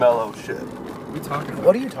mellow shit. What are you talking about?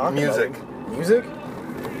 What are you talking Music. about? Music? That's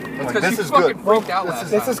Like, because this you is fucking good. freaked out last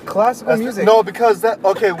This time. is classical music. No, because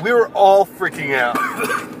okay, we were all freaking out.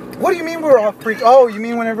 What do you mean we were all freaked? Oh, you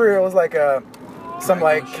mean whenever it was like some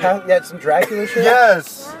Dracula shit? some Dracula shit?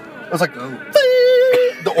 Yes. It was like Oh.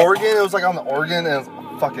 the organ. It was like on the organ, and it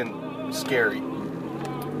was fucking scary.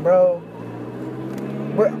 Bro.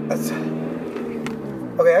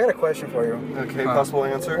 Okay, I got a question for you. Okay, possible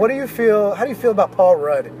answer. How do you feel about Paul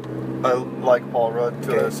Rudd? I like Paul Rudd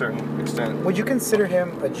to a certain extent. Would you consider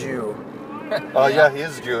him a Jew? Yeah, he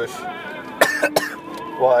is Jewish.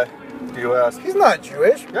 Why? Do you ask? He's not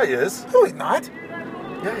Jewish. Yeah, he is. No, he's not.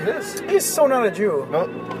 Yeah, he is. He's so not a Jew. No.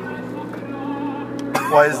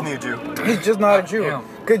 Why isn't he a Jew? He's just not a Jew.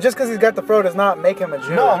 Damn. Just because he's got the fro does not make him a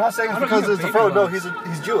Jew. No, I'm not saying it's How do because you it's the baby fro. No, lumps?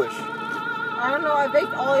 he's Jewish. I don't know. I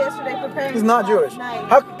baked all yesterday preparing. He's not for Jewish. tonight.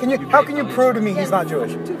 How can you prove to me he's not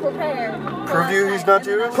Jewish? To prepare. Prove to you he's not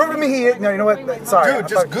Jewish? Prove to me he is. No, you know what? Sorry. Dude,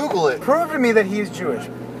 just Google it. Prove to me that he is Jewish.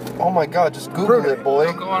 Oh my God, just Google Prove it, it. boy.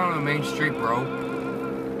 Don't go out on the main street, bro.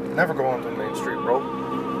 Never go onto the main street, bro.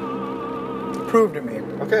 Prove to me.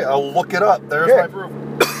 Okay, I'll look it up. There's Okay. my proof.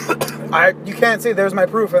 You can't say there's my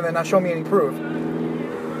proof and then not show me any proof.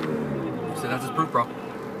 So that's his proof, bro.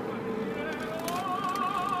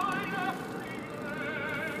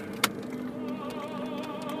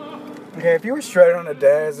 Okay, if you were stranded on a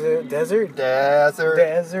desert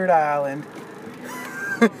island.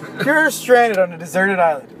 If you were stranded on a deserted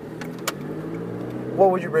island,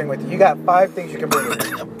 what would you bring with you? You got 5 things you can bring with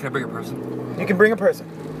you. Can I bring a person? You can bring a person.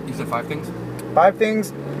 You said 5 things? 5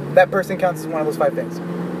 things. That person counts as one of those 5 things.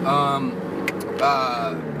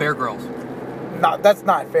 Bear Grylls. No, that's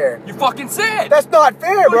not fair. You fucking said! That's not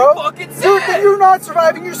fair, What bro. you fucking said! You're not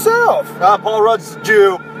surviving yourself. Paul Rudd's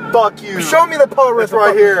Jew. Fuck you. Show me the Paul Rudd. It's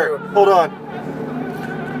right here. Hold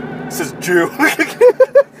on. This is Jew.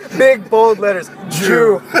 Big bold letters.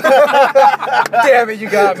 Jew. Damn it, you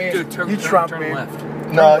got me. Dude, turn, you turn, trumped turn me. left.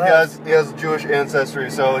 No, he has Jewish ancestry,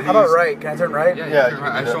 so he's, How about right? Can I turn right? Yeah, Yeah, turn you right.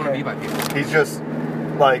 can I do just want to that. be by people. he's just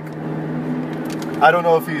like, I don't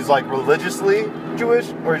know if he's like religiously Jewish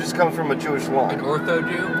or he just comes from a Jewish An line. ortho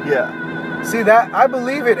Jew? Yeah. See that? I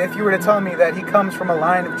believe it if you were to tell me that he comes from a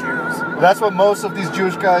line of Jews. That's what most of these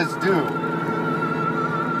Jewish guys do.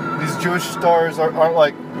 These Jewish stars aren't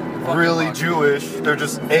like really fuck. Jewish. They're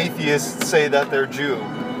just atheists say that they're Jew.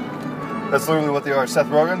 That's literally what they are. Seth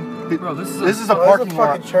Rogen? Bro, this is This is a Oh, parking this is a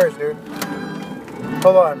lot. fucking church, dude.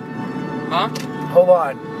 Hold on. Huh? Hold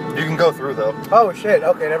on. You can go through though. Oh shit.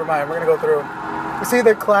 Okay, never mind. We're gonna go through. You see,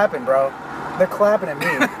 they're clapping, bro. They're clapping at me.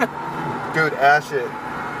 Dude, ash it.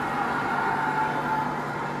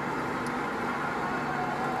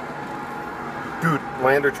 Dude,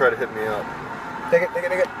 Lander tried to hit me up. Take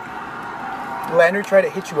it. Lander tried to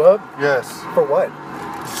hit you up Yes. for what?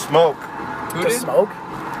 Smoke. Who To did? smoke?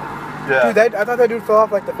 Yeah. Dude, I thought that dude fell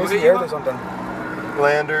off like the face Who of hit the you earth or up? something.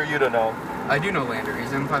 Lander, you don't know. I do know Lander.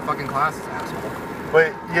 He's in my fucking classes, asshole.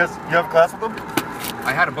 Wait, you have class with him?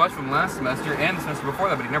 I had a bunch from last semester and the semester before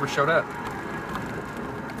that, but he never showed up.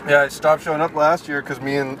 Yeah, I stopped showing up last year because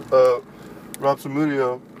me and Rob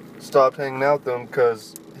Samudio stopped hanging out with him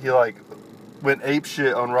because he like went ape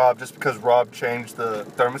shit on Rob just because Rob changed the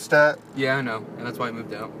thermostat. Yeah, I know. And that's why I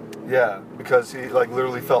moved out. Yeah, because he like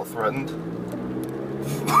literally felt threatened.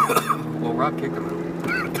 Well, Rob kicked him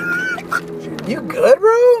out. You good,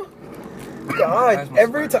 bro? God, That's my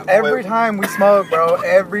every smart time we smoke, bro.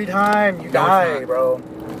 Every time you No, it's die, not. bro.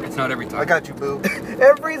 It's not every time. I got you, boo.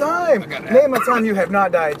 Every time. I got Name a time you have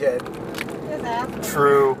not died yet. His asthma.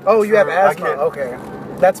 True. Oh, you have True. I asthma. can't- Okay,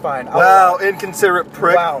 that's fine. Wow, inconsiderate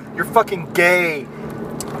prick. Wow. You're fucking gay.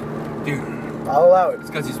 Dude, I'll allow it. it's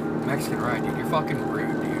because he's Mexican, right, dude? You're fucking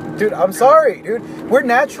rude, dude. Dude, I'm sorry, dude. We're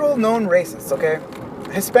natural known racists, okay?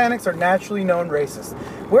 Hispanics are naturally known racists.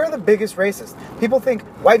 We're the biggest racists. People think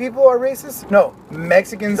white people are racist. No,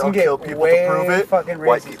 Mexicans Don't can get kill people to way prove it. fucking racist.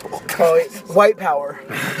 White people. Oh, white power.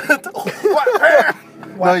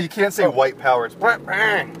 No, you can't say white power. It's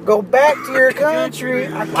Go back to your country.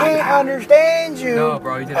 I can't understand you. No,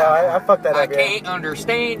 bro, you did Oh, I fucked that I up. can't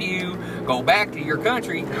understand you. Go back to your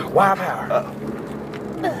country. White power.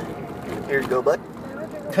 Here you go, bud.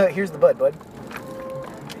 Here's the bud, bud.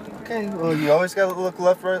 Okay, well, you always gotta look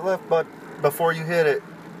left, right, left, but before you hit it,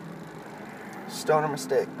 stoner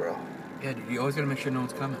mistake, bro. Yeah, dude, you always gotta make sure no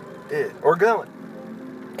one's coming. It or going.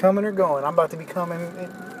 Coming or going? I'm about to be coming.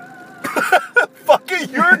 Fucking,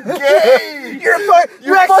 you're gay. You're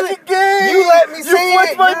You're actually- fucking gay. You let me say You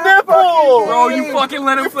flipped it. my You're nipple. fucking Bro, you fucking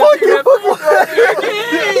let him flip your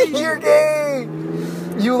nipple. You're gay.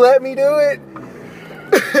 You let me do it.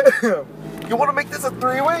 You want to make this a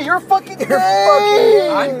three-way? You're fucking gay.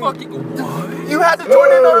 I'm fucking what? You had to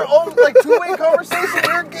join in our own like two-way conversation.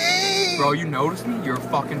 You're gay. Bro, you noticed me? You're a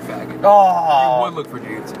fucking faggot. You Oh. would look for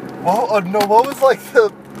dudes. Well, no. What was like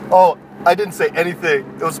the? Oh, I didn't say anything.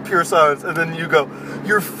 It was pure silence, and then you go,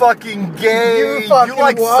 "You're fucking gay. You fucking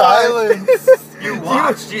like what? silence. You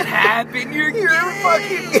watched it happen. You're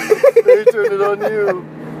fucking." They turned it on you.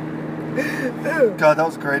 God, that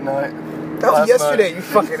was a great night. That was Last yesterday, night. you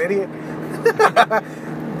fucking idiot.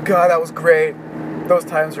 God, that was great. Those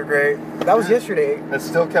times were great. That was yesterday. It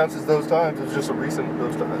still counts as those times. It's just a recent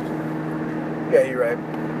those times. Yeah, you're right.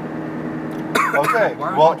 Okay. Why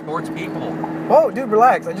are Well, we towards people? Whoa, dude,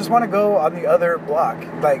 relax. I just want to go on the other block,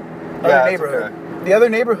 like other Yeah, it's neighborhood. okay. The other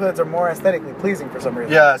neighborhoods are more aesthetically pleasing for some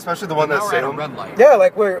reason. yeah, especially the one Now that's we're at a Salem. red light. Yeah,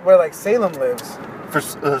 like where like Salem lives. For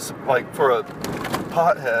like for a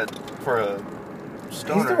pothead, for a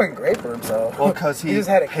stoner. He's doing great for himself. Well, because he just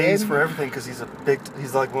had a pays kid. for everything. Because he's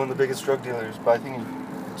he's like one of the biggest drug dealers. But I think he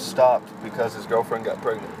stopped because his girlfriend got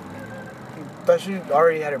pregnant. Thought she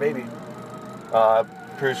already had her baby.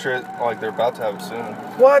 Pretty sure like they're about to have it soon.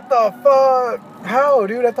 What the fuck? How,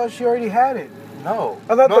 dude? I thought she already had it. No.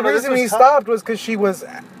 I thought No, the no, this reason was he stopped was because she was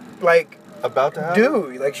like about to have it?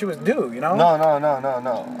 due, like she was due, you know? No.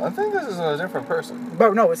 I think this is a different person.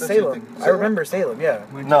 But no, it's That's your Salem. thing. I Salem? remember Salem. Yeah.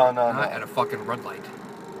 When No, you're no, not no. at a fucking red light.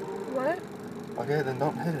 What? Okay, then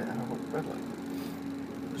don't hit it. I don't want red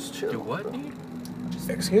light. Just chill. Do what, bro. dude?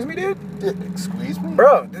 Excuse me, dude. Squeeze me?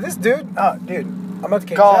 Bro, did this dude? Oh, dude, I'm about to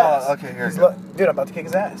kick God, his ass. okay, here He's you go. dude, I'm about to kick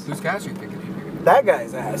his ass. Whose gas are you thinking? That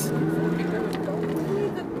guy's ass. Don't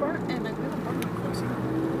leave the burnt and I'm gonna burn my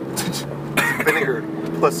pussy. Vinegar.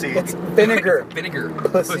 Pussy. It's vinegar. Vinegar.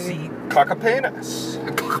 Pussy. Cockapenis.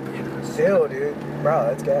 Ew, dude. Bro,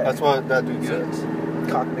 that's gas. That's what that dude says.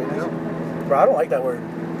 Cock penis. Bro, I don't like that word.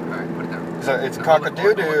 Alright, put it down. It's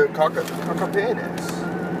cockadoo-doo. Cockapenis.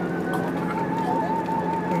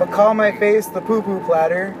 I'm gonna call my face the poo-poo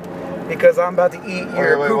platter because I'm about to eat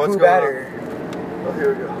your wait, what's poo-poo going batter. Oh,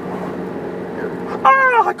 here we go.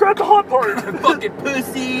 Ah, I grabbed the hot part. Fucking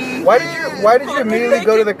pussy! Why did you immediately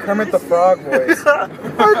go to the Kermit the Frog voice? I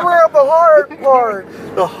grabbed the hard part.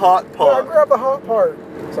 The hot I part. grabbed the hot part.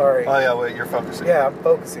 Sorry. Oh yeah, wait, you're focusing. Yeah, I'm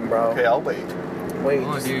focusing, bro. Okay, I'll wait. Wait, Come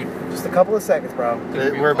on, dude. just a couple of seconds, bro.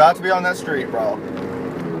 We're about to be on that street, bro.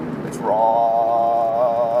 It's right.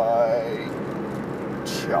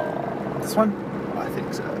 This one? I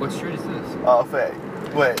think so. What street is this? Fake.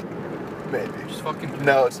 Wait. Maybe. Just fucking.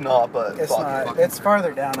 No, it's not, but It's fuck not. it. Fucking It's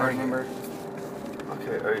farther down, I Right. remember.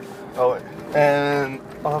 Okay, alright. Oh, wait. And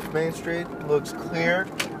off Main Street looks clear.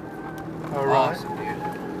 Alright. Awesome,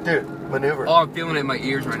 dude. Dude, maneuver. Oh, I'm feeling it in my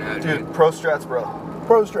ears right now, dude. Dude, pro strats, bro.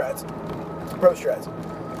 Pro strats. Pro strats.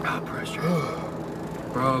 Ah, pressure.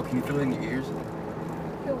 Bro, can you feel it in your ears?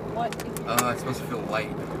 Feel what? It's supposed to feel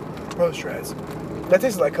light. Pro strats. That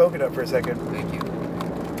tasted like coconut for a second. Thank you.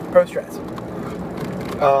 Pro strats.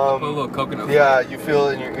 Put a little coconut. Yeah, you feel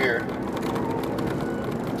it in your ear.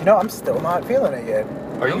 You know, I'm still not feeling it yet.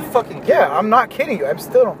 Are you fucking kidding Yeah, me? I'm not kidding you. I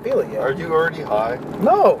still don't feel it Are yet. you already high?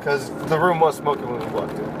 No. Because the room was smoking when we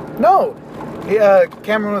walked in. No.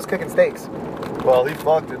 Cameron was cooking steaks. Well, he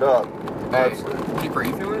fucked it up. Hey, Absolutely. Keep, are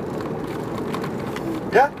you feeling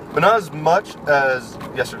it? Yeah, but not as much as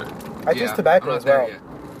yesterday. I taste tobacco I'm not as well. there yet.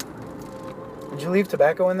 Did you leave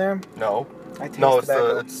tobacco in there? No. I taste No, it's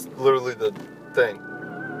tobacco. it's literally the thing.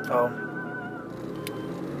 Oh.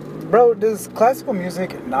 Bro, does classical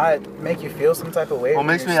music not make you feel some type of way? Well, it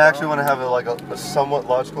makes me actually want to have a somewhat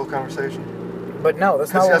logical conversation. But no,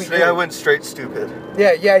 that's not Because what we yesterday do. I went straight stupid.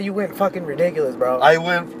 Yeah, you went fucking ridiculous, bro.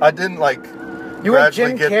 I didn't like You went gradually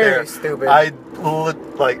Jim get Carrey there. stupid.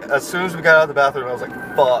 Like, as soon as we got out of the bathroom, I was like,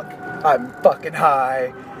 fuck. I'm fucking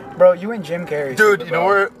high. Bro, you went Jim Carrey Dude, stupid, you know bro.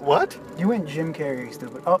 where, what? You went Jim Carrey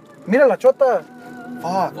stupid. Oh, mira la chota.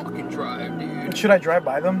 Fuck. Fucking drive, dude. Should I drive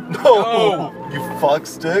by them? No, you fuck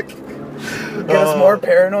stick. Get us more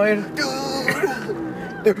paranoid?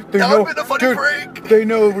 Dude, They that know, would've been a funny dude, break. they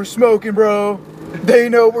know we're smoking, bro. They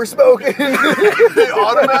know we're smoking. They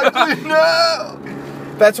automatically know.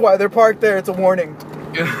 That's why they're parked there. It's a warning.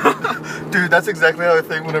 Dude, that's exactly how I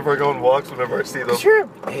think whenever I go on walks, whenever I see them. Cause you're a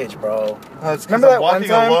bitch, bro. It's 'cause Remember I'm that one walking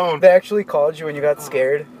time alone. they actually called you when you got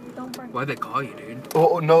scared? Don't burn. Why'd they call you, dude?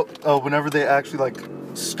 Oh, no, whenever they actually, like,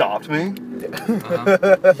 stopped me.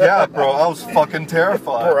 Uh-huh. Yeah, bro, I was fucking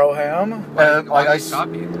terrified. Bro ham. And, Why'd like, I they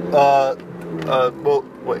stop you? well,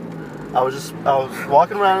 wait. I was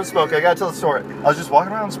walking around and smoking. I gotta tell the story. I was just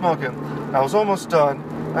walking around smoking. And I was almost done.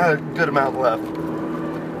 I had a good amount left.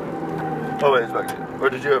 Oh, wait, it's back here. Or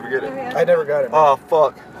did you ever get it? I never got it. Oh,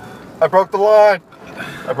 fuck. I broke the line.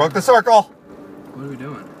 I broke the circle. What are we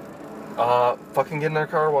doing? Fucking getting our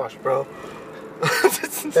car washed, bro.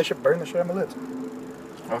 That should burn the shit out of my lips.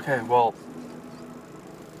 Okay, well,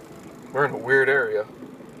 we're in a weird area.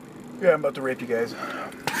 Yeah, I'm about to rape you guys.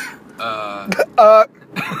 I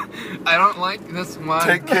don't like this one.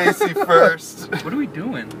 Take Casey first. What are we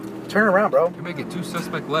doing? Turn around, bro. You're making 2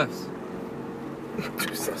 suspect lefts.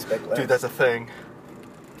 Two suspect left. Dude, that's a thing.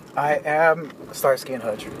 I am Starsky and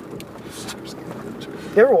Hutch. You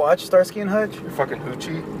ever watch Starsky and Hutch? You're fucking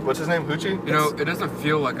Hoochie. What's his name? Hoochie? You know, it doesn't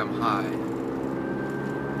feel like I'm high,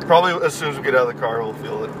 Probably as soon as we get out of the car, we'll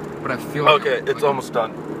feel it. but I feel like Okay, I'm, it's like, almost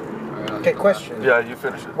done. Alright, I'll Okay, get question. Yeah, you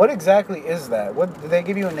finish it. What exactly is that? What did they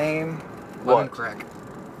give you a name? that. Lemon What? crack.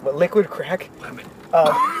 What, liquid crack? Lemon.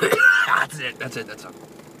 Oh, That's it. That's all.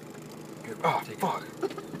 Here, Oh, take it. fuck.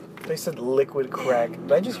 they said liquid crack.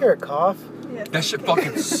 Did I just hear a cough? Yes. That shit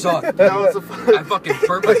fucking sucked. That was a I fucking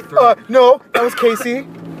burped my throat. No, that was Casey.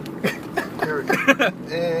 And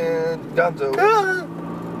Gonzo.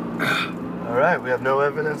 Alright, we have no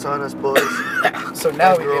evidence on us, boys. So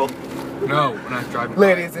now we Girl. can, No, when I was driving.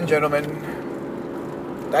 ladies and gentlemen.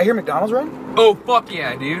 Did I hear McDonald's run? Oh, fuck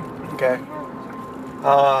yeah, dude. Okay.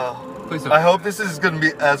 Please don't. I hope this is gonna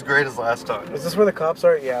be as great as last time. Is this where the cops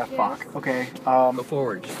are? Yeah, Yes. fuck. Okay. Go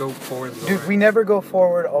forward. Just go forward. Dude, we never go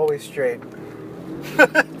forward, always straight.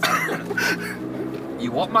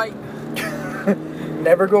 You what, mate?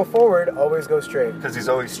 Never go forward, always go straight. Because he's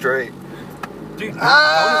always straight. Dude,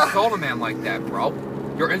 don't insult a man like that, bro.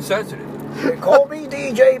 You're insensitive. They call me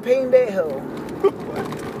DJ Pendejo.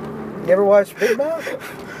 You ever watch Big Mouth?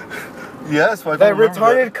 Yes, but I That don't remember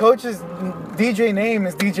retarded coach's DJ name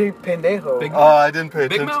is DJ Pendejo. Big- I didn't pay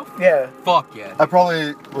Big attention. mouth? Yeah. Fuck yeah. I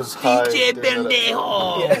probably was high. DJ during that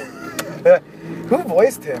Pendejo. Yeah. Who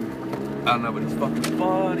voiced him? I don't know, but it's fucking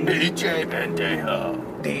funny. DJ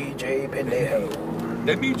Pendejo. DJ Pendejo.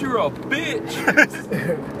 That means you're a bitch.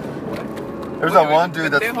 There's that one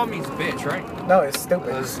dude that's Pendejo means bitch, right? No, it's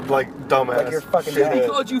stupid. is like dumbass. Like you're fucking He shithead.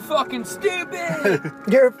 called you fucking stupid.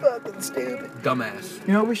 You're fucking stupid. Dumbass.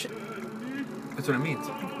 You know, we should. That's what it means.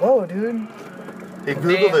 Whoa, dude. He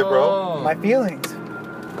googled it, bro. My feelings.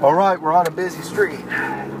 All right, we're on a busy street.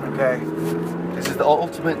 Okay. This is the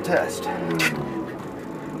ultimate test.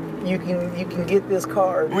 You can get this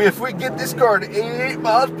card. If we get this car to 88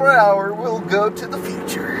 miles per hour, we'll go to the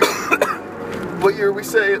future. What year we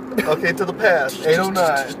say it? Okay, to the past.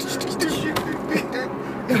 809.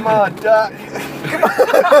 Come on, Doc.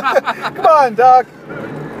 Come on, Doc.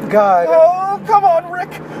 God. Oh, come on, Rick.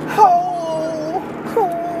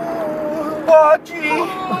 Oh, gee.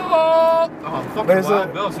 Oh, fucking There's Wild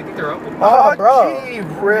a- Bills. You think they're open? Oh, bro. gee,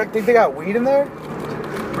 Rick. Think they got weed in there?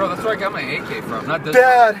 Bro, that's where I got my AK from. Not this.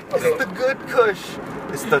 Dad, Okay. it's the good kush.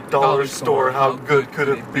 It's the dollar store. How good could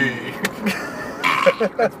it be?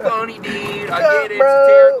 That's funny, dude. I get it. It's Bro.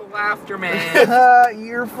 hysterical laughter, man.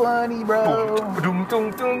 You're funny, bro. Boom,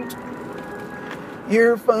 dum, dum.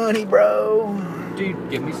 You're funny, bro. Dude,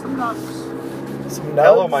 give me some nuts. Some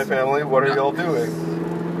Hello, nuts? my family. What are y'all doing?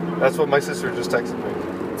 That's what my sister just texted me.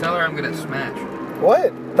 Tell her I'm gonna smash.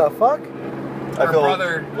 What the fuck? I Her feel.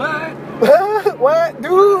 brother. What? What?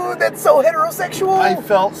 Dude, that's so heterosexual. I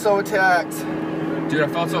felt so attacked. Dude, I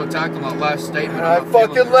felt so attacked on that last statement. And I I'm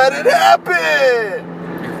not feeling fucking let it happen.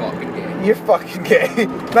 You're fucking gay. You're fucking gay.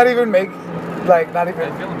 Not even not How you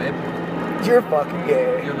even. feeling, babe? You're fucking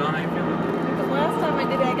gay. You know how you feeling? The last time I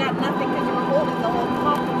did it, I got nothing because you were holding the whole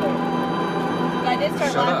coffee there. But I did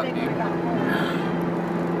start Shut up, laughing when I dude. got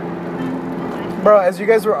home. Bro, as you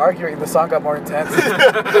guys were arguing, the song got more intense.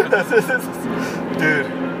 Dude.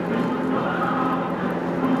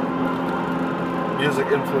 Music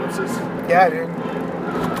influences. Yeah, dude.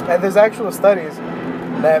 And there's actual studies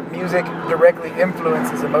that music directly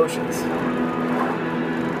influences emotions.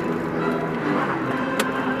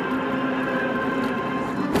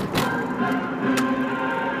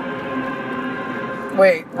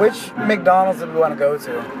 Wait, which McDonald's did we want to go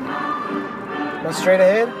to? One straight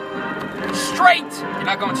ahead? Straight! You're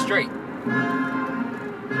not going straight.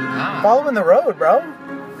 Ah. Following the road, bro.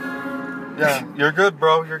 Yeah, you're good,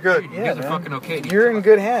 bro. You're good. Dude, you Yeah, guys are man. fucking okay. Dude. You're in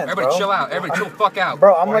good hands, Everybody bro. chill out. Everybody chill the fuck out.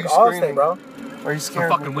 Bro, I'm Why are like you Allstate, screaming? bro. Are you The scared?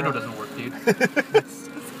 fucking window doesn't work, dude.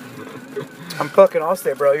 I'm fucking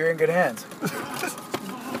Allstate, bro. You're in good hands.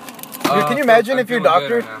 Dude, can you imagine if your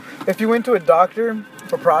doctor, if you went to a doctor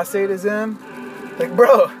for prostatism, like,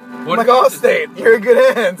 bro, I'm What like if it's- Allstate, you're in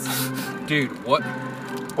good hands. Dude, what?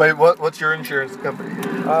 Wait, what's your insurance company?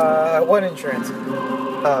 What insurance?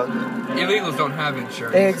 Illegals don't have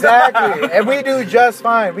insurance. Exactly, and we do just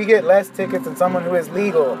fine. We get less tickets than someone who is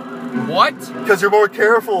legal. What? Because you're more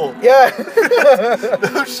careful. Yeah,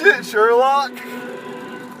 No shit, Sherlock.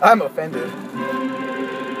 I'm offended.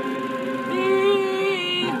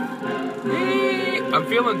 I'm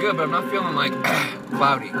feeling good, but I'm not feeling like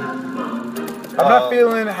cloudy. I'm not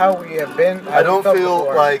feeling how we have been. I don't feel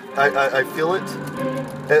before. like I feel it.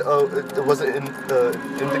 Was it in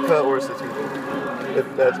indica or sativa?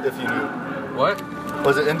 If you knew. What?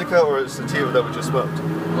 Was it indica or sativa that we just smoked?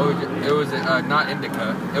 It was not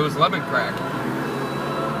indica. It was lemon crack.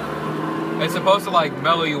 It's supposed to like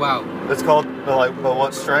mellow you out. It's called like. Well,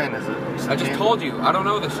 what strain is it? I just told you. I don't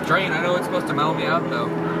know the strain. I know it's supposed to mellow me out though.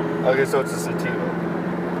 Okay, so it's a sativa.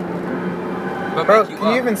 But Bro, make you can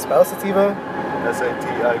you up. even spell sativa?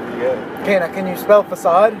 SATIVA. Okay, now can you spell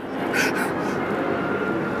facade?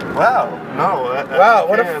 Wow. No. Wow,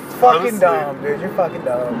 what a can't, fucking honestly. dumb, dude. You're fucking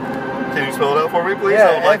dumb. Can you spell it out for me, please? I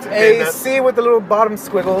Yeah, would like to gain that. F-A-C with the little bottom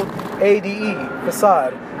squiggle, A-D-E,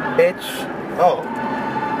 facade, bitch. Oh.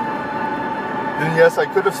 Then yes, I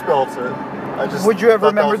could have spelled it. I just. Would you ever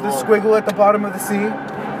thought that remember was the wrong. squiggle at the bottom of the C?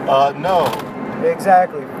 No.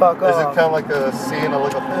 Exactly. Fuck Is it off. kind of like a C and a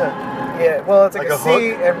little bit? Yeah, well, it's like, Like a a C,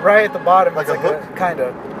 hook? and right at the bottom, Like it's a like hook?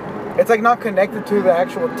 kinda. It's like not connected to the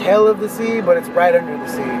actual tail of the C, but it's right under the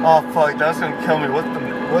C. Oh fuck, that's gonna kill me.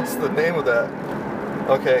 What's the name of that?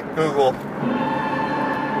 Okay, Google.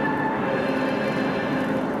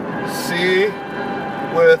 C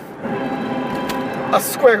with A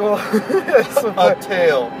squiggle. a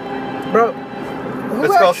tail. Bro, who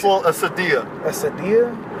It's called actually- a sadia. a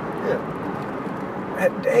sadia? Yeah.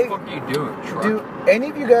 What Hey, the fuck are you doing, truck? do any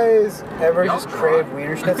of you guys ever Y'all just try. crave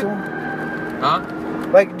Wiener Schnitzel? Huh?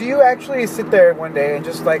 Like, do you actually sit there one day and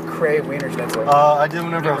just like crave Wiener Schnitzel? I did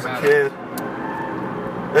whenever I was a Never kid.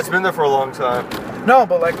 It's been there for a long time. No,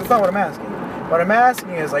 but like that's not what I'm asking. What I'm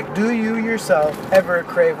asking is like, do you yourself ever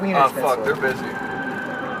crave Wiener Oh Schnitzel? fuck, they're busy.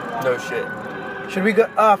 No shit. Should we go?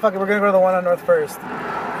 Ah, fuck it, we're gonna go to the one on North First.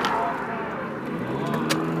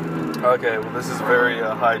 Okay, well this is very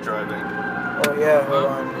high driving. Oh yeah, hold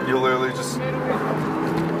on. You literally just.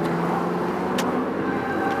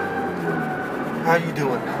 How you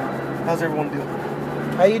doing? How's everyone doing?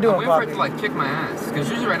 How you I'm doing, waiting for it Poppy? to like kick my ass. Because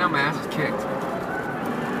usually right now my ass is kicked.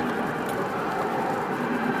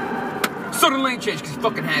 Sudden lane change because he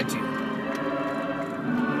fucking had to.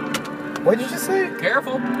 What did you just say?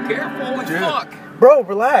 Careful, holy Dude. fuck. Bro,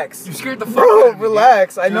 relax. You scared the fuck out Bro, of me,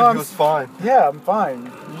 relax. I Dude, know he I'm. was fine. Yeah, I'm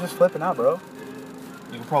fine. You're just flipping out, bro.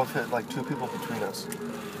 You can probably fit like 2 people between us.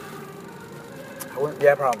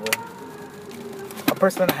 Yeah, probably. A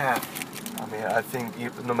person and a half. I mean, I think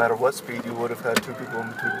no matter what speed, you would have had 2 people in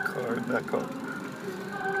between the car and that car.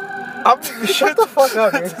 Shut the fuck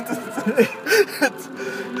up, dude.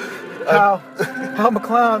 How I'm a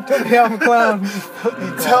clown. Tell me how I'm a clown.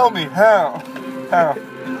 Tell me how.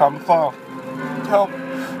 I'm a clown. Tell me.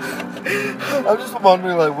 I'm just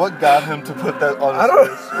wondering, like, what got him to put that on his I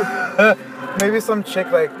face. don't. Maybe some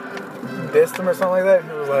chick like dissed him or something like that.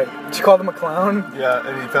 He was like, she called him a clown. Yeah,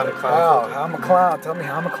 and he found a clown. Wow, filter. I'm a clown. Tell me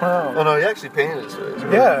how I'm a clown. Oh no, he actually painted his face.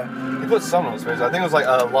 Right? Yeah. He put some on his face. I think it was like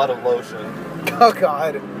a lot of lotion. Oh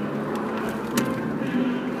God.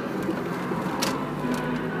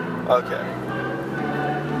 Okay.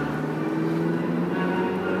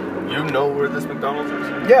 You know where this McDonald's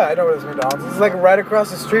is? Yeah, I know where this McDonald's is. It's like right across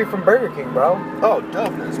the street from Burger King, bro. Oh,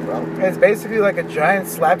 dopeness, bro. It's basically like a giant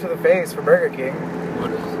slap to the face for Burger King.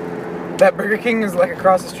 What is? That Burger King is like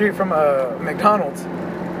across the street from McDonald's.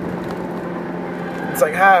 It's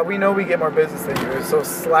like, we know we get more business than you, so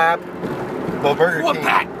slap. Well, Burger Whoop King.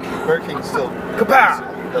 that. Burger King still. Kapow!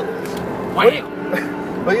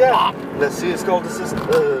 Wham! But yeah, let's see. It's called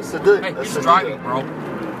Sadie. Hey, he's driving, bro.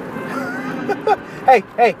 Hey!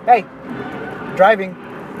 Driving.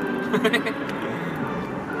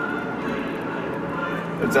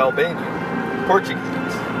 It's Albanian, Portuguese.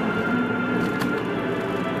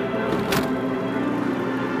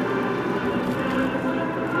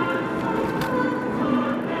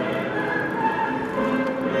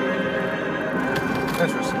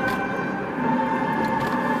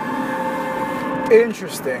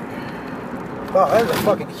 Interesting. Wow, that is a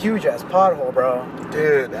fucking huge ass pothole, bro.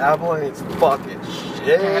 Dude, Abilene's fucking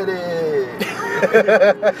shitty.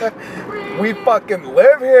 We fucking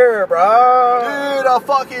live here, bro. Dude, a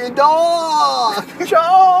fucking dog.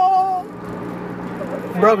 Joe.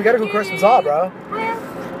 Bro, we gotta go crush some Zaw, bro.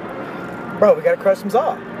 Bro, we gotta crush some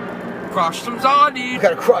Zaw. Crush some Zaw, We dude.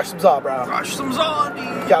 gotta crush some Zaw, bro. Crush some Zaw, dude.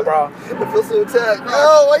 Yeah, bro. I feel so attacked.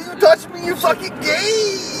 No, why you touch me? You fucking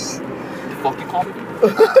gay. Fuck you call me, dude.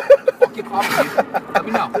 Fuck you call me, dude. Let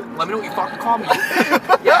me know. Let me know what you fucking call me.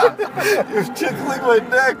 Yeah. You're tickling my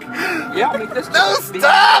neck. Yeah, make this. No,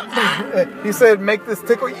 stop. He said, make this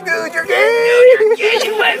tickle you, dude. You're gay. Yeah,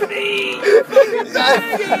 you with me.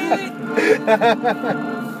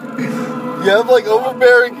 You have like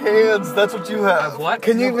overbearing hands. That's what you have. What?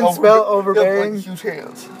 Can you even spell You overbearing? have like huge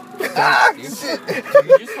hands. Ah, shit. Dude,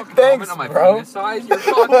 you just fucking Thanks, comment on my bro. penis size? You're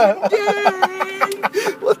fucking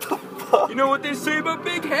gay! What the fuck? You know what they say about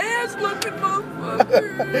big hands looking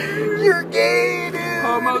motherfucker? You're gay, dude.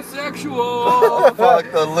 Homosexual!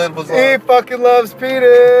 Fuck, the lid was He on. fucking loves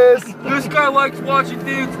penis. This guy likes watching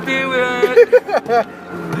dudes do it!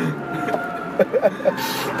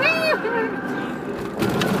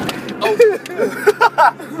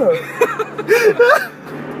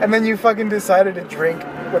 And then you fucking decided to drink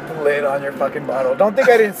with the lid on your fucking bottle. Don't think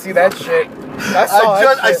I didn't see that shit. I saw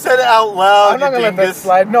that I shit. said it out loud. I'm not you gonna let that dingus.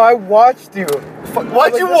 slide. No, I watched you.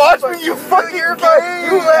 Why'd you watch me? You fucking You're gay.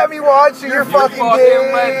 You let me watch you. You're fucking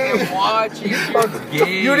Fucking let gay. him watch you. You're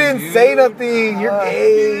gay, You didn't dude. say nothing. You're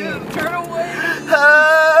gay. Dude, turn away.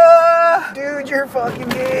 Ah. Dude, you're fucking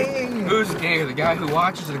gay. Who's gay? The guy who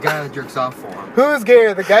watches or the guy that jerks off for him? Who's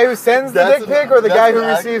gayer, the guy who sends the That's dick pic or the that's guy who an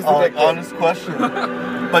receives the dick pic? honest question.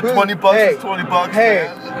 But Who's- 20 bucks hey, is 20 bucks, hey.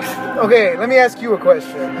 man. Okay, let me ask you a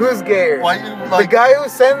question. Who's gayer? Why you The like... guy who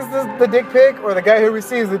sends the dick pic or the guy who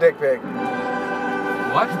receives the dick pic?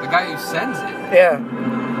 What? The guy who sends it? Yeah.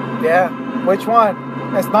 Yeah. Which one?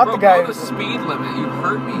 It's not Bro, the guy go who... the speed limit. You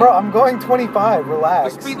hurt me. Bro, I'm going 25.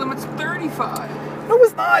 Relax. The speed limit's 35. No,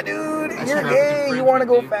 it's not, dude. That's You're traffic gay. You want to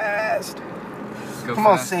go infringement, fast. Go Come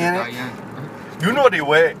on, fast, Santa. Diane. You know the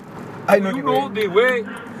way. I know You you know will. the way.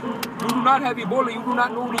 You do not have Ebola. You do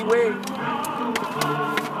not know the way.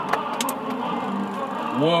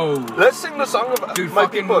 Whoa. Let's sing the song about Dude, my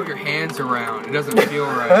fucking people. move your hands around. It doesn't feel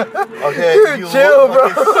right. Okay, Dude, you chill, look bro.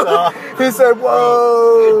 fucking soft. He said,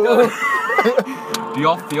 whoa. Do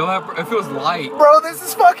y'all feel that? It feels light. Bro, this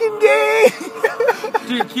is fucking gay.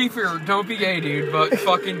 Dude, Kiefer, don't be gay, dude, but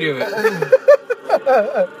fucking do it.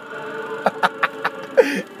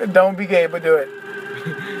 Don't be gay, but do it.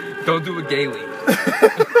 Don't do it gaily.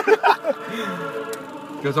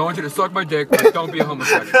 Because I want you to suck my dick, but don't be a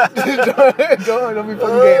homosexual. don't be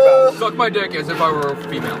fucking gay about Suck my dick as if I were a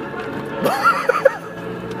female. it.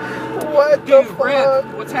 What the Dude, fuck?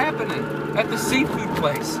 Brent, what's happening at the seafood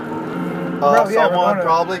place? Bro, yeah, we're Someone gonna-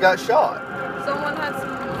 probably got shot. Someone had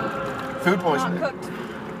some Food not poisoning. cooked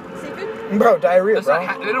seafood. Bro, diarrhea, That's bro.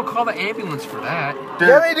 not they don't call the ambulance for that. Dude,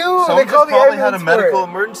 Yeah, they do. Someone They call just the probably had a ambulance for medical it.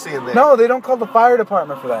 emergency in there. No, they don't call the fire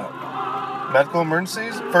department for that. Medical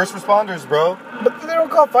emergencies? First responders, bro. But they don't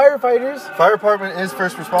call firefighters. Fire department is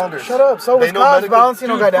first responders. Shut up. So They was know cops medical- balancing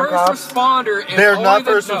no Dude, goddamn first cops. responder is They're only not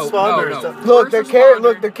the, first no, responders. No, no. Look, First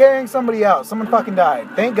they're carrying somebody out. Someone fucking died.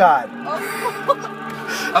 Thank God.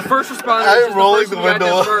 A first responder I'm is just rolling the the person who got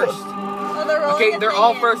window there first. Oh, they're rolling Okay, the they're thing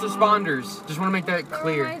all in. first responders. Just want to make that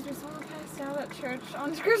clear. Reminds me, someone passed out at church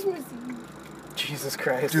on Christmas Eve. Jesus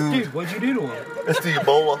Christ. Dude, Dude, what'd you do to him? it's the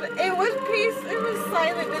Ebola. It was peace. It was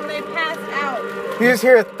silent, and they passed out. You just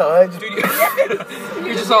hear a thud. Dude,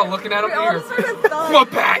 you're just all looking at him We all here. sort of thought. What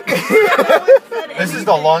back? No one said This is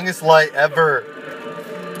the anything. longest light ever.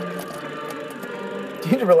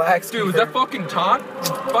 You need to relax. Dude, was Kiefer. that fucking Todd?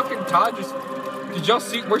 Fucking Todd just. Did y'all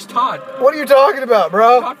see? Where's Todd? What are you talking about,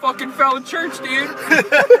 bro? Todd fucking fell in church, dude.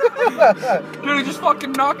 Dude, he just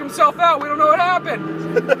fucking knocked himself out. We don't know what happened.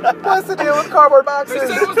 What's the deal with cardboard They boxes? said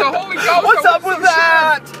it was the Holy Ghost. What's I up with wasn't so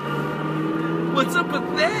that? sure. What's up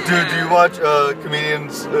with that? Dude, do you watch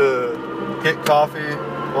comedians get coffee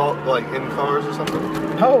while like in cars or something?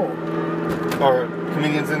 No. Or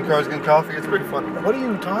comedians in cars getting coffee? It's pretty funny. What are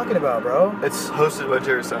you talking about, bro? It's hosted by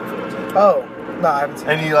Jerry Seinfeld. Oh. No, I haven't seen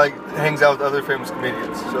And he like hangs out with other famous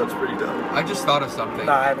comedians, so it's pretty dope. I just thought of something.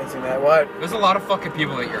 No, I haven't seen that. What? There's a lot of fucking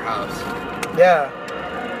people at your house. Yeah.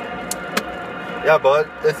 Yeah, bud.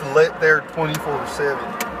 It's lit there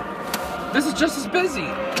 24/7. This is just as busy.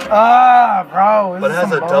 Ah, bro. But it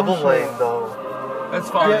has a some double bullshit. lane though. That's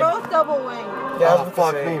They're fine. both double wing. Yeah, I was Oh, about to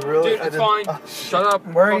fuck say. me, really? Dude, I it's didn't- fine. Shut up.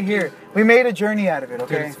 We're already Fuck you. here. We made a journey out of it,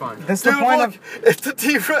 okay? it's fine. This is the Dude, point look! It's a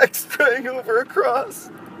T-Rex spraying over a cross.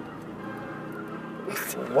 of...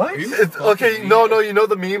 What? You It's, okay, fucking no, idiot. no, you know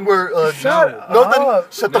the meme where Shut no,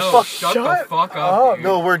 up. shut the No, fuck. shut Shut the fuck up, up. dude.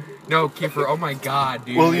 No, we're. No, Kiefer, oh my god,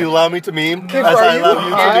 dude. Will you allow me to meme? Kiefer, as are I you allow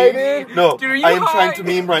you high, to meme? dude? No, Dude, are you I am high? trying to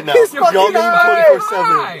meme right now. He's fucking Y'all meme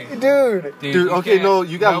high. 24/7. Dude. Dude, Dude, you okay, can't- no,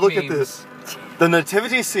 you gotta look at memes. this. The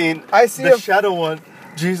nativity scene, I see the a- shadow one,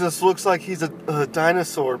 Jesus looks like he's a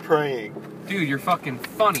dinosaur praying. Dude, you're fucking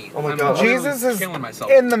funny. Oh my I'm God. literally Jesus is killing myself.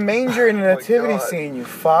 in the manger in a Oh my nativity God. scene, you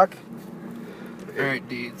fuck. Alright,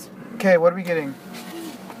 dudes. Okay, what are we getting?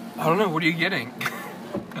 I don't know, what are you getting?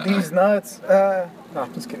 These nuts. No,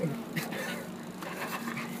 I'm just kidding.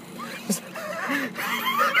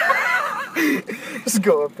 Just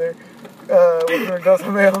go up there. What goes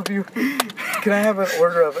may I help you? Can I have an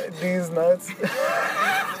order of these nuts?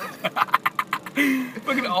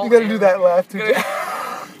 Fucking all You gotta air. do that laugh too.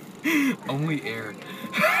 Only air.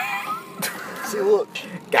 See, look.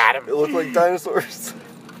 Got him. It looked like dinosaurs.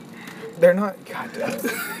 They're not. God damn it.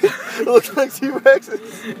 It looked like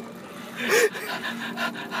T-Rexes.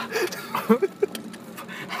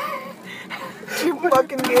 You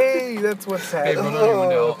fucking gay. That's what's Hey, happening. roll down your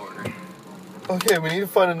window. I'll order. Okay, we need to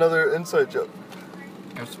find another inside joke.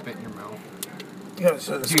 Go spit in your mouth. You gotta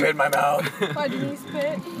spit in my mouth. Why didn't you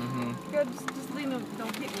spit? Mm-hmm. You gotta just lean up.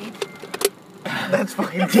 Don't hit me. That's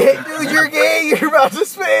fucking gay. Dude, you're gay. You're about to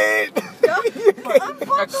spit. I'm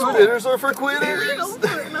fucking Quitters are for quitters.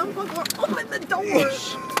 open the door.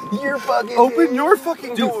 You're fucking Open gay. your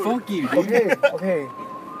fucking Dude, door. fuck you, dude. Okay, okay.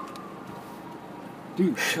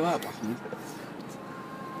 Dude, chill out, Bucky.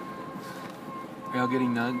 Are y'all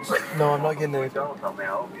getting nugs? No, I'm not getting anything.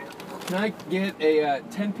 Can I get a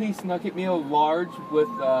 10-piece nugget meal large with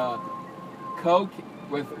Coke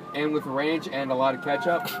with ranch and a lot of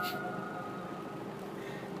ketchup?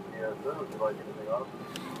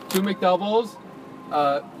 Two McDoubles,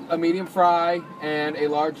 a medium fry, and a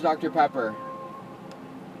large Dr. Pepper.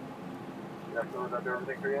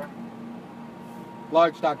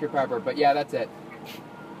 Large Dr. Pepper, but yeah, that's it.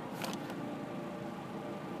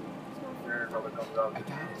 I got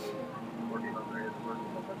it.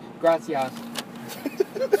 Gracias.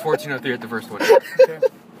 1403 at the first one. Okay.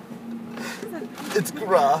 It's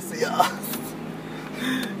gracias.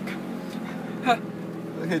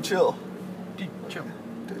 Okay, chill. Dude, chill.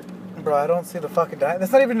 Bro, I don't see the fucking die.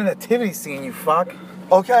 That's not even a nativity scene, you fuck.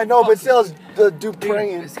 Okay, I know, but still, it's the dude Dude,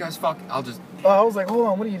 praying. this guy's fucking. I'll just. Oh, I was like, hold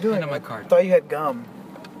on, what are you doing? Hand him my I card. thought you had gum.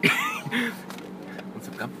 Want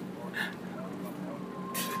some gum?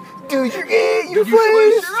 Dude, you're gay. You're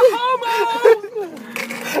You're a flesh.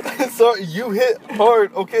 Sorry, you hit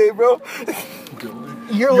hard, okay, bro?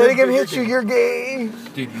 You're letting him hit you. You're gay.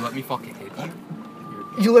 Dude, you let me fucking hit you?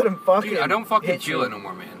 You let him fucking. Dude, I don't fucking hit feel you. it no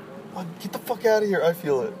more, man. Oh, get the fuck out of here. I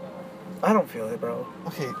feel it. I don't feel it, bro.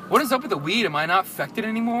 Okay. What is up with the weed? Am I not affected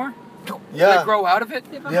anymore? Did I Yeah. grow out of it?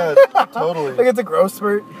 Yeah, totally. Like it's a growth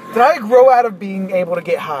spurt. Did I grow out of being able to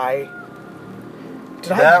get high? Did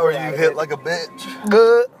That grow or out you of hit it? like a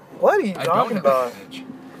bitch. What are you I talking don't have about? a bitch.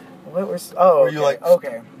 What was? Oh, Or okay. you like-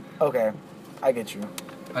 Okay, I get you.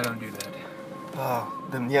 I don't do that. Oh,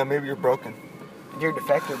 then yeah, maybe you're broken. You're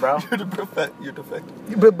defective, bro. You're defective.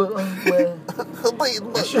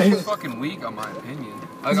 This shit is fucking weak, on my opinion.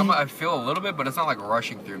 Like I feel a little bit, but it's not like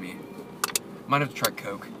rushing through me. Might have to try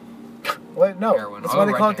Coke. What? No. Heroin. That's Oh, why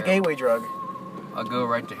they right call it to the heroin. gateway drug. I'll go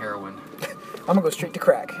right to heroin. I'm gonna go straight to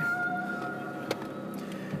crack.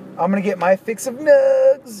 I'm gonna get my fix of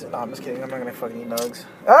nugs. No, I'm just kidding. I'm not gonna fucking eat nugs.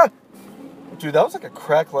 Ah! Dude, that was like a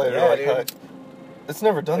crack lighter. Yeah, like dude. it's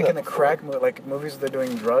never done Like in that. the crack, like movies where they're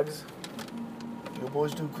doing drugs. You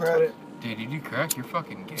boys do That's crack? what it- Dude, you do crack? You're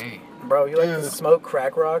fucking gay. Bro, you like to Dude. smoke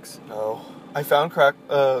crack rocks? No. I found crack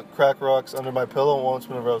rocks under my pillow once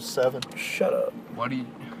whenever I was 7. Shut up. What do you...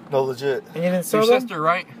 No, legit. And you didn't Your sell them? sister,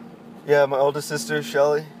 right? Yeah, my oldest sister,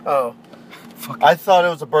 Shelly. Oh. Fucking... I thought it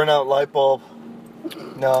was a burnout light bulb.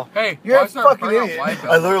 No. Hey, You're why a is there a fucking burnout idiot. light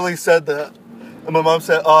bulb? I literally said that. And my mom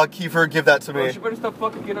said, oh, Kiefer, give that to Bro, me. you better stop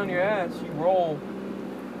fucking getting on your ass. You roll.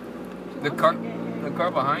 The car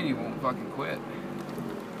behind you won't fucking quit.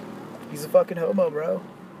 He's a fucking homo, bro.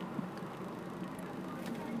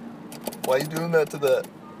 Why you doing that to that?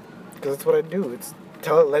 Because that's what I do. It's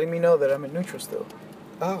letting me know that I'm in neutral still.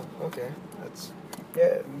 Oh, okay. That's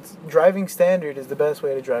Yeah, driving standard is the best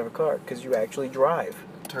way to drive a car because you actually drive.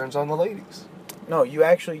 turns on the ladies. No, you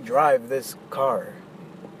actually drive this car.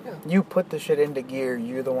 Yeah. You put the shit into gear.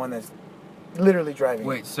 You're the one that's literally driving.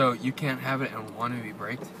 Wait, so you can't have it in one and be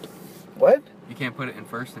braked? What? You can't put it in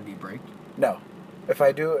first and be braked? No. If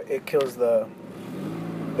I do, it kills the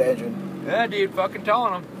engine. Yeah, dude, fucking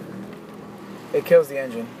telling them. It kills the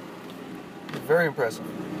engine. Very impressive.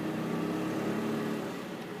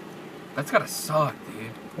 That's gotta suck,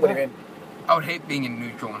 dude. What do you mean? I would hate being in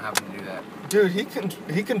neutral and having to do that. Dude, he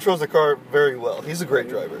controls the car very well. He's a great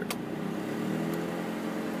driver.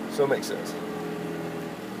 So it makes sense.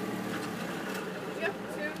 Did you have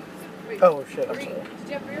two? Wait, Oh shit! I'm three. sorry. Did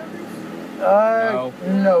you have 3 orders?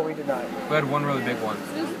 No, we did not. We had one really big one.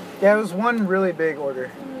 This Yeah, it was one really big order.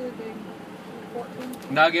 one really big. 14.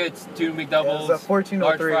 Nuggets, 2 McDoubles, Yeah, it was a 1403.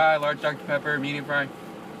 large fry, large Dr. Pepper, medium fry. Yeah,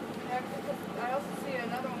 because I also see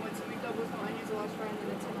another one with 2 McDoubles, no onions, a large fry, and then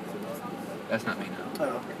a 10 soy sauce. That's not me now.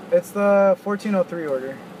 Oh. It's the 1403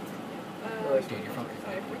 order. Dude, you're fucking...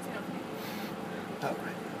 Sorry, 14 of them. Oh. Did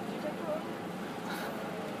you take the order?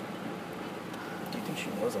 Do you think she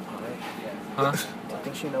knows I'm high? Huh? Do you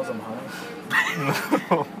think she knows I'm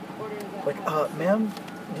high? Like, ma'am,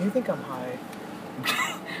 do you think I'm high?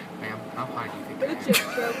 Ma'am, how high do you think The I am? chip's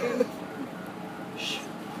broken. Shh.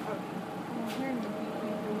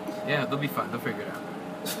 Yeah, they'll be fine. They'll figure it out.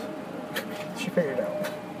 She figured it out.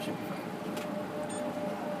 She'll be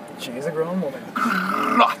fine. She is a grown woman.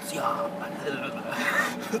 What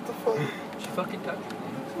the fuck? She fucking touched me.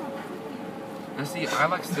 And see,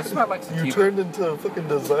 this is why I like sativa. You turned into a fucking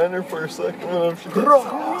designer for a second when she did.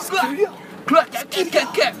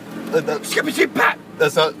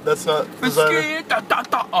 That's not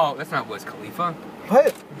designer. Oh, that's not Wiz Khalifa.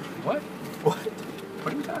 What? What? What?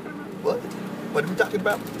 What are we talking about? What? What are we talking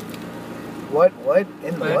about? What? What?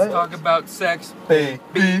 In the Let's what? talk about sex,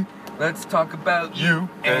 Baby, Let's talk about you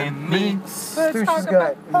and me. Dude, she's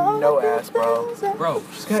got no ass, bro. Bro,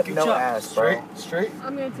 She's got scooch no up. ass, bro. Straight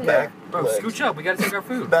I'm gonna take back Bro, legs. scooch up. We gotta take our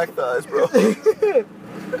food. Back thighs, bro.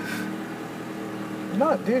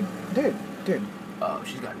 No, dude. Oh,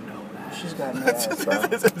 she's got no ass. She's got no ass, bro.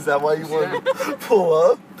 Is that why you want to pull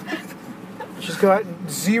up? She's got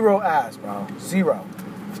zero ass, bro. Zero.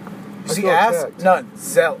 You See still ass? checked. None.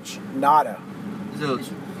 Zelch. Nada.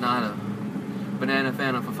 Zilch, nada. Banana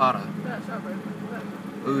fana fafada. that strawberry.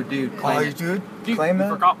 Ooh, dude, Oh, claim you it. dude? Dude, claim you that?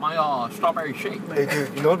 forgot my strawberry shake. Hey,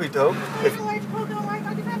 dude, you know what'd be dope? If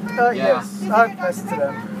Yeah. Yes. I'll pass it to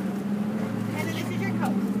them. And then this is your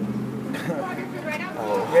Coke. Pour your food right out.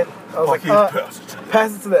 oh, Yeah, I was like, fucking best.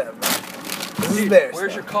 pass it to them. This is Dude, theirs.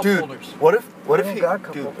 where's your cup Dude, holders? what if I don't got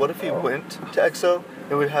couple- he went to EXO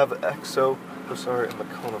and we'd have EXO, Osara, and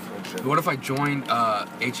Makona friendship? What if I joined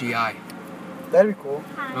HEI? That'd be cool.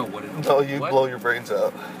 No, what? No, you What? blow your brains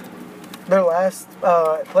out. Their last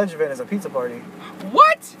pledge event is a pizza party.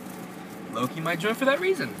 What? Loki might join for that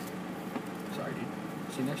reason. Sorry, dude.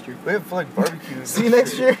 See you next year. We have like barbecues. See you and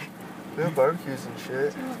next shit. year. We have barbecues and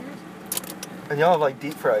shit. And y'all have like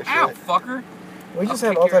deep fry Ow, shit. fucker. We just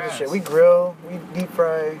I'll have all kick your types of shit. ass. We grill, we deep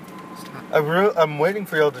fry. Stop. I'm waiting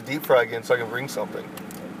for y'all to deep fry again so I can bring something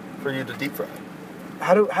for you to deep fry.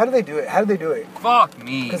 How do they do it? How do they do it? Fuck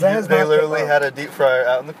me. 'Cause that has They not literally been had a deep fryer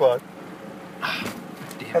out in the quad.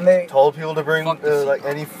 Damn And it. they Told people to bring Fuck this like shit.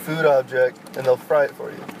 any food object and they'll fry it for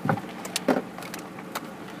you.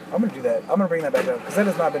 I'm gonna do that. I'm gonna bring that back up because that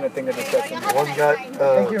has not been a thing of discussion. One guy,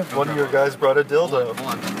 Thank you. one of your guys brought a dildo. Hold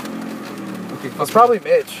on. Okay, fuck It's probably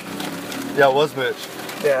Mitch. Yeah, it was Mitch.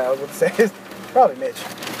 Yeah, I would say it's probably Mitch.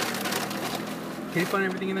 Can you find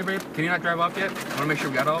everything in there, babe? Can you not drive off yet? I want to make sure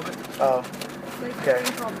we got all of it. Oh, okay.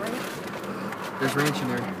 There's ranch in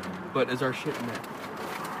there, but is our shit in there?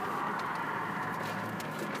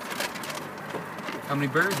 How many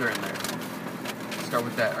burgers are in there? Let's start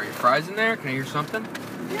with that. Are your fries in there? Can I hear something?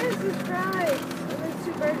 Yes, it's fries. And there's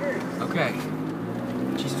 2 burgers. Okay.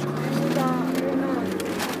 Jesus Christ.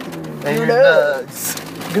 And Your your nuts.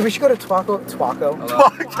 Dude, we should go to Taco. Hello?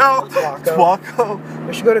 Taco.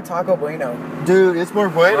 We should go to Taco Bueno. Dude, it's more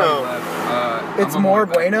bueno. It's more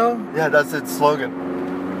bueno. Yeah, that's its slogan.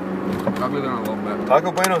 Probably learn a little bit.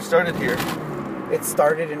 Taco Bueno started here. It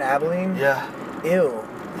started in Abilene. Yeah. Ew.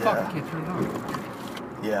 Fuck, I Yeah. can't turn it on.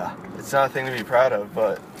 Yeah. It's not a thing to be proud of,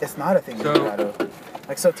 but It's not a thing to So- be proud of.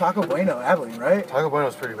 Like, so Taco Bueno, Abilene, right? Taco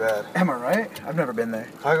Bueno's pretty bad. Am I right? I've never been there.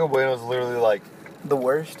 Taco Bueno's literally like, The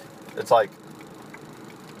worst. it's like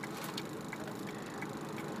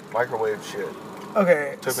microwave shit.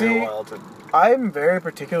 Okay, Took me see, a while to. I'm very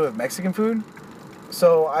particular with Mexican food,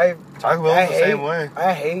 so Taco Bell's the same way.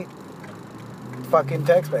 I hate fucking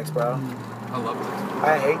Tex-Mex, bro. I love this.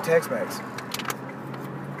 I hate Tex-Mex.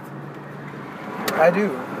 I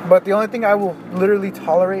do. But the only thing I will literally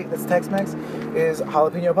tolerate that's Tex-Mex is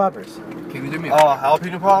jalapeno poppers. Can you do me a Oh,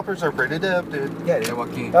 jalapeno poppers are pretty dope, dude. Yeah, Hey, dude.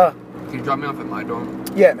 Joaquin, Uh, can you drop me off at my dorm?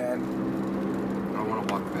 yeah, man. I don't want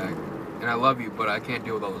to walk back. And I love you, but I can't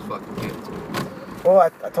deal with all those fucking kids. Well,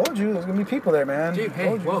 I told you there's gonna be people there, man. Dude, I hey,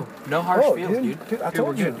 told you. whoa. No harsh Whoa, feelings, dude. Dude, I Dude, told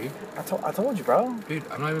we're you. good, dude. I told you, bro. Dude,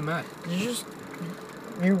 I'm not even mad.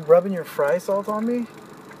 You rubbing your fry salt on me?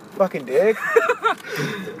 Fucking dick.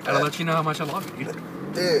 I'll let you know how much I love you, dude.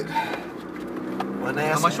 Dude. One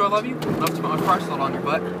How much do I love you? Enough to put my price lot on your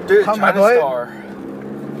butt. Dude, How my China butt? Star.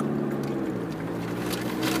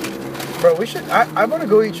 Bro, we should. I want to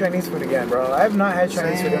go eat Chinese food again, bro. I have not had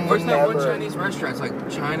Chinese food in Where's that one forever. Chinese restaurant? It's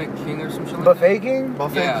like China King or some shit like Buffet King?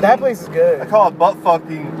 Buffet. Yeah. That place is I good. call it butt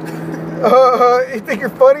fucking. You think you're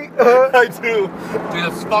funny? I do. that. Dude,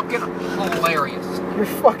 that's fucking hilarious. You're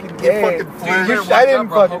fucking gay. fucking Dude, flinched. you I better didn't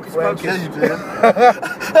watch out, bro. fucking Hocus flinch. Yeah, Pocus. you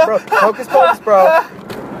did. Bro, Hocus Pocus, bro.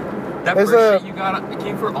 That There's first a- shit you got, it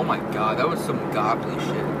came for, oh my god, that was some godly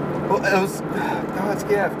shit. Well, it was God's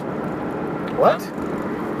gift. What?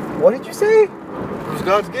 What did you say? It was was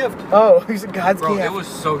God's gift. Oh, he's a God's Bro, gift. it was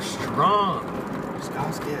so strong. It was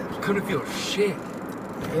God's gift. Couldn't feel shit.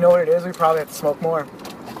 You know what it is? We probably have to smoke more.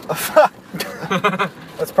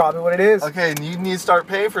 That's probably what it is. Okay, and you need to start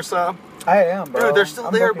paying for some. I am, bro. Dude, they're still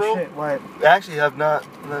I'm there, broke as bro. shit. What? We actually have not.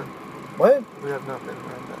 No, What? we have not been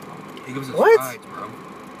around that. He gives us What? rides, bro.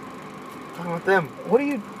 Talking with them. What are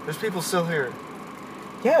you? There's people still here.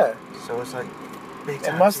 Yeah. So it's like big It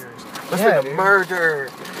time must- serious. Must yeah, be a dude. murder.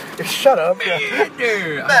 Shut up.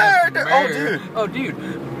 Murder! Murder! Oh, dude. Oh, dude.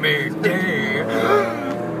 Murder!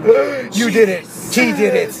 You did it. He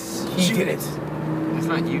did it. He did it. It's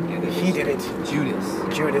not you did it. He did it. Judas.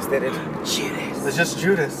 Judas did it. Judas. It's just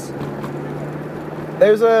Judas.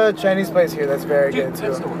 There's a Chinese place here that's very Dude, good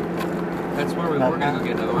that's the too. one. That's where we were gonna go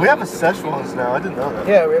get another one. We have a Szechuan's now. I didn't know that.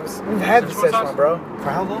 Yeah, we've had the Szechuan sauce? Szechuan, bro. For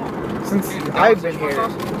how long? Since Dude, that I've was been Szechuan here.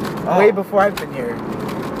 sauce? Oh. Way before I've been here.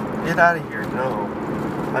 Get out of here. No.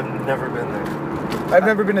 I've never been there. I've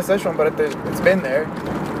never been to Szechuan, but it's been there.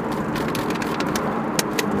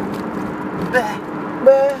 Bah.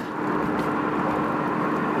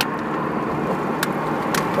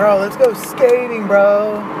 Bro, let's go skating,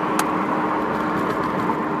 bro.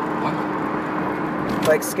 What?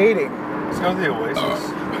 Like skating. Let's go to the Oasis.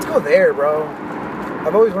 Let's go there, bro.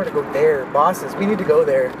 I've always wanted to go there. Bosses, we need to go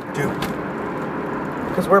there. Dude,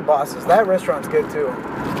 Because we're bosses. That restaurant's good too.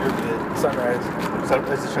 you're good. Sunrise. Is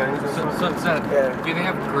it Chinese restaurant? Sunset. Yeah. Do they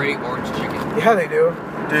have great orange chicken? Yeah, they do.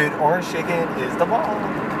 Dude, orange chicken is the ball.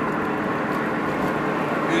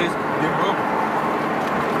 Is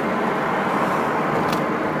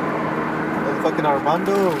Fucking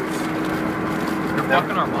Armando's. You're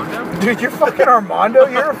fucking Armando? Dude, you're fucking Armando.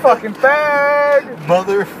 You're a fucking fag.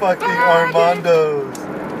 Motherfucking Armando's.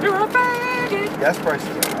 You're a faggot. Gas prices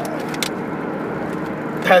are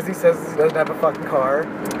high. As he says he doesn't have a fucking car.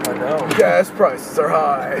 I know. Gas prices are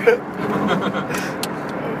high.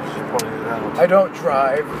 Oh, she pointed it out. I don't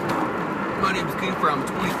drive. My name's Cooper. I'm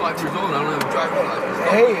 25 years old. I don't have a driver's license.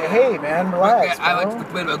 Hey, man, relax, I like to bro.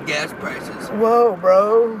 complain about gas prices. Whoa,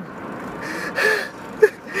 bro.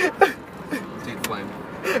 Dude, flame.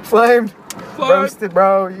 Flamed. What? Roasted,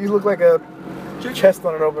 bro. You look like a chest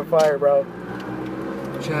on an open fire, bro.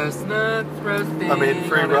 Chestnuts roasting. I mean,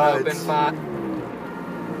 free on rides. An open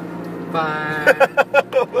fire.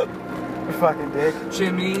 You fucking dick.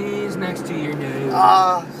 Chimneys next to your nose.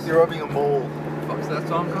 Ah, you're rubbing a mole. What's that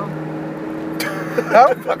song called? I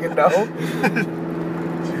don't fucking know.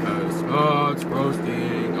 Chestnuts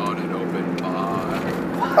roasting on an open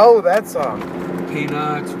fire. Oh, that song.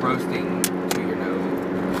 Peanuts roasting to your nose.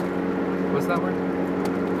 What's that word?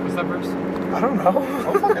 What's that verse? I don't know. I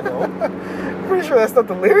don't fucking know. I'm pretty sure that's not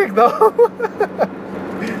the lyric, though.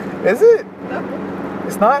 Is it?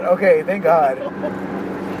 It's not? Okay, thank God.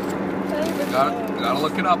 Gotta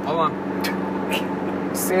look it up. Hold on.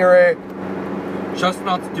 Siri.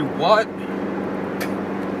 Chestnuts do what?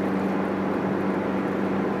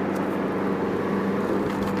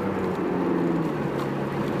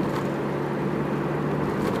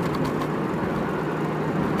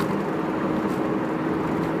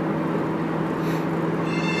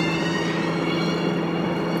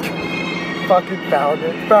 Fucking found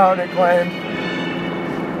it. Found it, Glenn.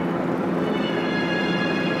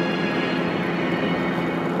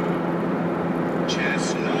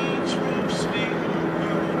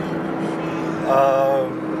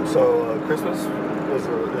 So Christmas is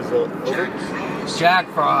over. Jack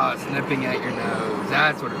Frost nipping at your nose.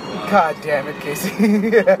 That's what it was. God damn it, Casey.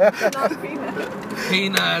 Not peanut.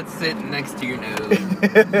 Peanuts sitting next to your nose.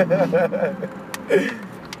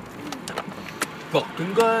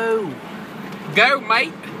 Fucking go. Go,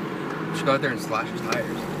 mate. Just go out there and slash his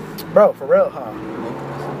tires. Bro, for real, huh?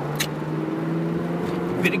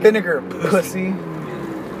 Vinegar, pussy.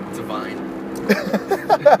 It's a vine.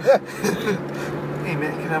 Hey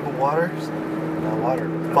man, can I have a water? Not water.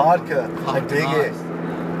 Vodka. I dig it.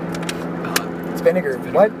 It's vinegar.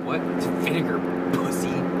 Vinegar. What? What? It's vinegar, pussy.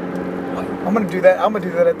 What? I'm gonna do that. I'm gonna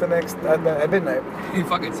do that at midnight. He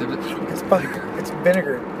fucking said it. It's vinegar. It's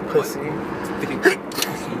vinegar, pussy. It's vinegar,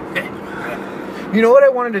 pussy. You know what I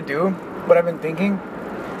wanted to do? What I've been thinking?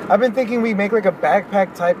 I've been thinking we make like a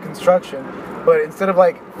backpack type construction, but instead of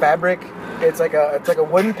like fabric, it's like a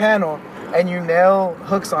wooden panel, and you nail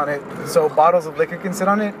hooks on it so bottles of liquor can sit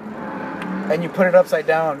on it, and you put it upside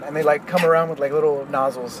down, and they like come around with like little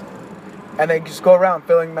nozzles, and they just go around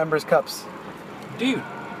filling members' cups. Dude,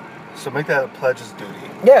 So make that a pledge's duty.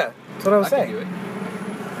 Yeah, that's what I was I can saying. do it.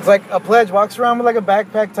 It's like a pledge walks around with like a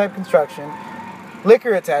backpack type construction,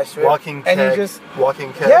 liquor attached to it, Walking keg. and you just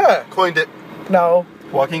Walking keg. Yeah. Coined it. no,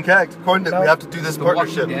 Walking Keg. Coined it. No. We have to do this The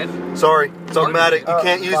partnership. Walking Dead? Sorry, it's automatic. You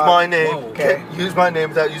can't use my name. Whoa. Okay. Can't use my name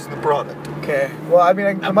without using the product. Okay. Well, I mean,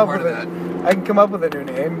 I can I'm come up part with of a. I can come up with a new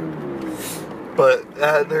name. But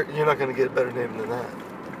you're not gonna get a better name than that.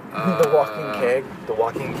 The Walking Keg. The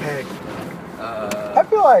Walking Keg. I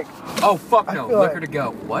feel like Oh, fuck I no. feel Liquor like- to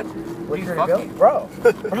go. What? liquor to Fuck go, you. bro.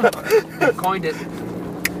 You coined it.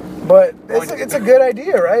 But it's a good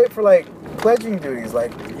idea, right? For like pledging duties,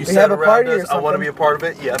 like You we said have a around party or us, I want to something. be a part of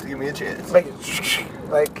it. You have to give me a chance. Like,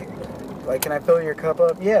 can I fill your cup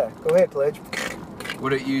up? Yeah, go ahead, pledge.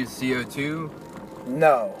 Would it use CO2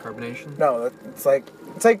 No, carbonation? no, it's like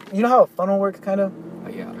you know how a funnel works, kind of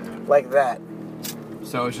Yeah. like that.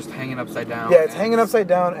 So it's just hanging upside down. Yeah, it's and hanging upside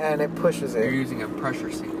down and it pushes You're it. using a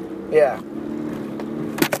pressure seal. Yeah,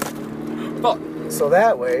 Fuck. so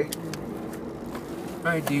that way,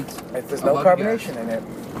 Alright, dudes. if there's I no love you carbonation in it,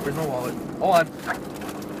 Where's my wallet? Hold on.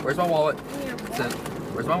 Where's my wallet? Yeah, Send.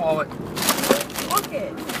 Where's my wallet? Look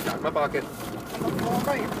it. Got it in my pocket. On the floor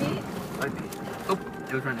by your feet. Might be. Oh,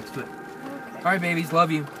 it was right next to it. Okay. Alright, babies. Love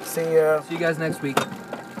you. see See you guys next week.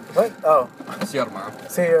 what? Oh, See y'all tomorrow.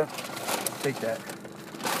 see Take that.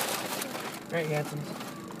 Alright, Hanson.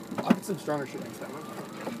 I'll get some stronger shit next time.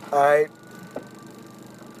 I.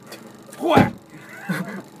 Whack!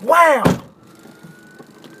 Wow.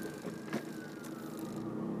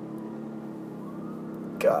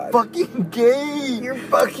 God. Fucking gay. You're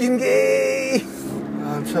fucking gay.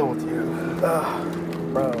 I'm chilling with you,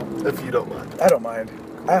 Bro, if you don't mind. I don't mind.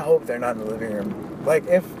 I hope they're not in the living room. Like,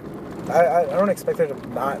 if I don't expect there to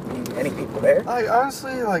not be any people there. I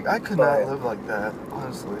honestly, like, I could But- not live like that.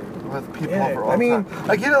 Honestly, with people Yeah, over all I mean- the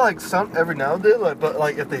time. I get it, like some every now and then, like, but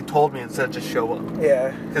like if they told me instead, just show up.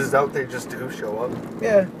 Yeah, Because is that what they just do? Show up?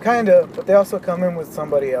 yeah, kind of. But they also come in with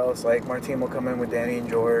somebody else. Like Martine will come in with Danny and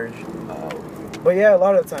George. But yeah, a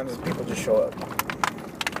lot of the times people just show up.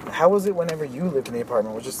 How was it whenever you lived in the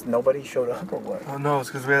apartment? Was just nobody showed up or what? Oh no, it's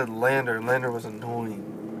because we had Lander, and Lander was annoying.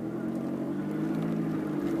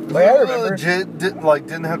 Like, I You remember. legit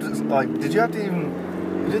didn't have to like. Did you have to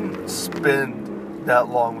even? You didn't spend that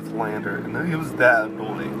long with Lander, and he was that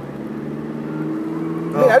annoying.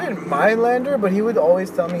 I mean, I didn't mind Lander, but he would always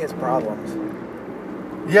tell me his problems.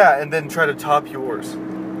 Yeah, and then try to top yours.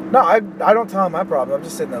 No, I don't tell him my problem. I'm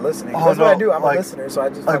just sitting there listening. Oh, That's what I no, do. I'm like- a listener, so I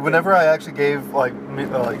just Like fucking- whenever I actually gave like me,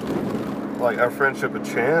 like our friendship a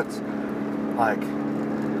chance, like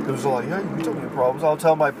it was like, yeah, you can tell me your problems. I'll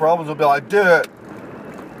tell my problems. I'll be like, dude,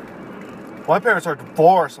 my parents are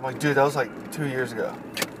divorced. I'm like, dude, that was like 2 years ago.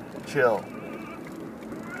 Chill.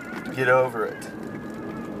 Get over it.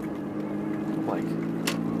 Like,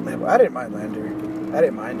 Yeah, I didn't mind Lander. I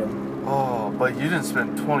didn't mind him. oh, but you didn't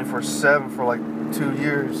spend 24/7 for like 2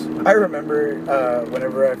 years. I remember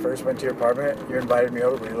whenever I first went to your apartment, you invited me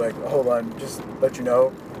over, but you're like, hold on, just let you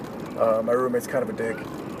know, my roommate's kind of a dick.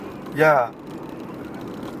 Yeah.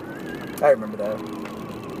 I remember that.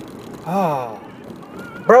 Oh.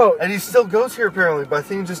 Bro, And he still goes here apparently, but I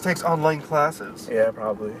think he just takes online classes. yeah,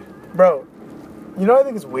 probably. Bro, you know what I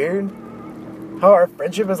think is weird? How our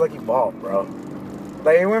friendship has like evolved, bro.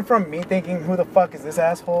 Like it went from me thinking, who the fuck is this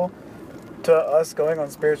asshole, to us going on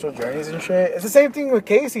spiritual journeys and shit. It's the same thing with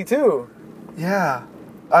Casey too. Yeah.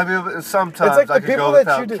 I mean, sometimes It's like I the could go people that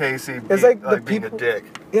without you do- Casey it's like the being a people- dick.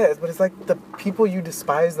 Yeah, but it's like the people you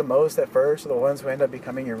despise the most at first are the ones who end up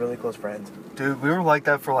becoming your really close friends. Dude, we were like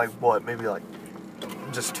that for like, what, maybe like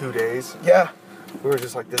just 2 days? Yeah. We were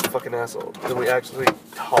just like this fucking asshole. Then we actually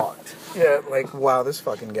talked. Yeah, like, wow, this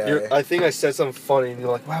fucking guy. I think I said something funny and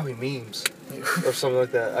you're like, wow, he memes. Or something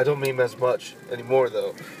like that. I don't meme as much anymore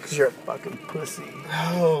though. Because you're a fucking pussy.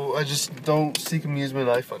 No, I just don't seek amusement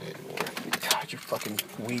in iFunny anymore. God, you're fucking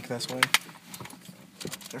weak, that's why.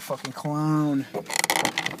 You're a fucking clown.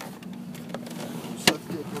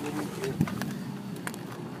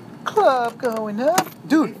 Club going up.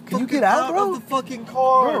 Dude, can you get out, bro? of the fucking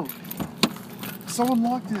car. Bro, Someone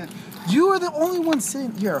locked it. you are the only one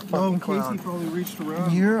sitting. You're a fucking clown. probably reached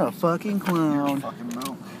around. You're a fucking clown. Fucking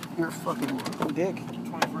milk. You're a fucking dick.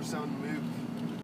 24/7 move.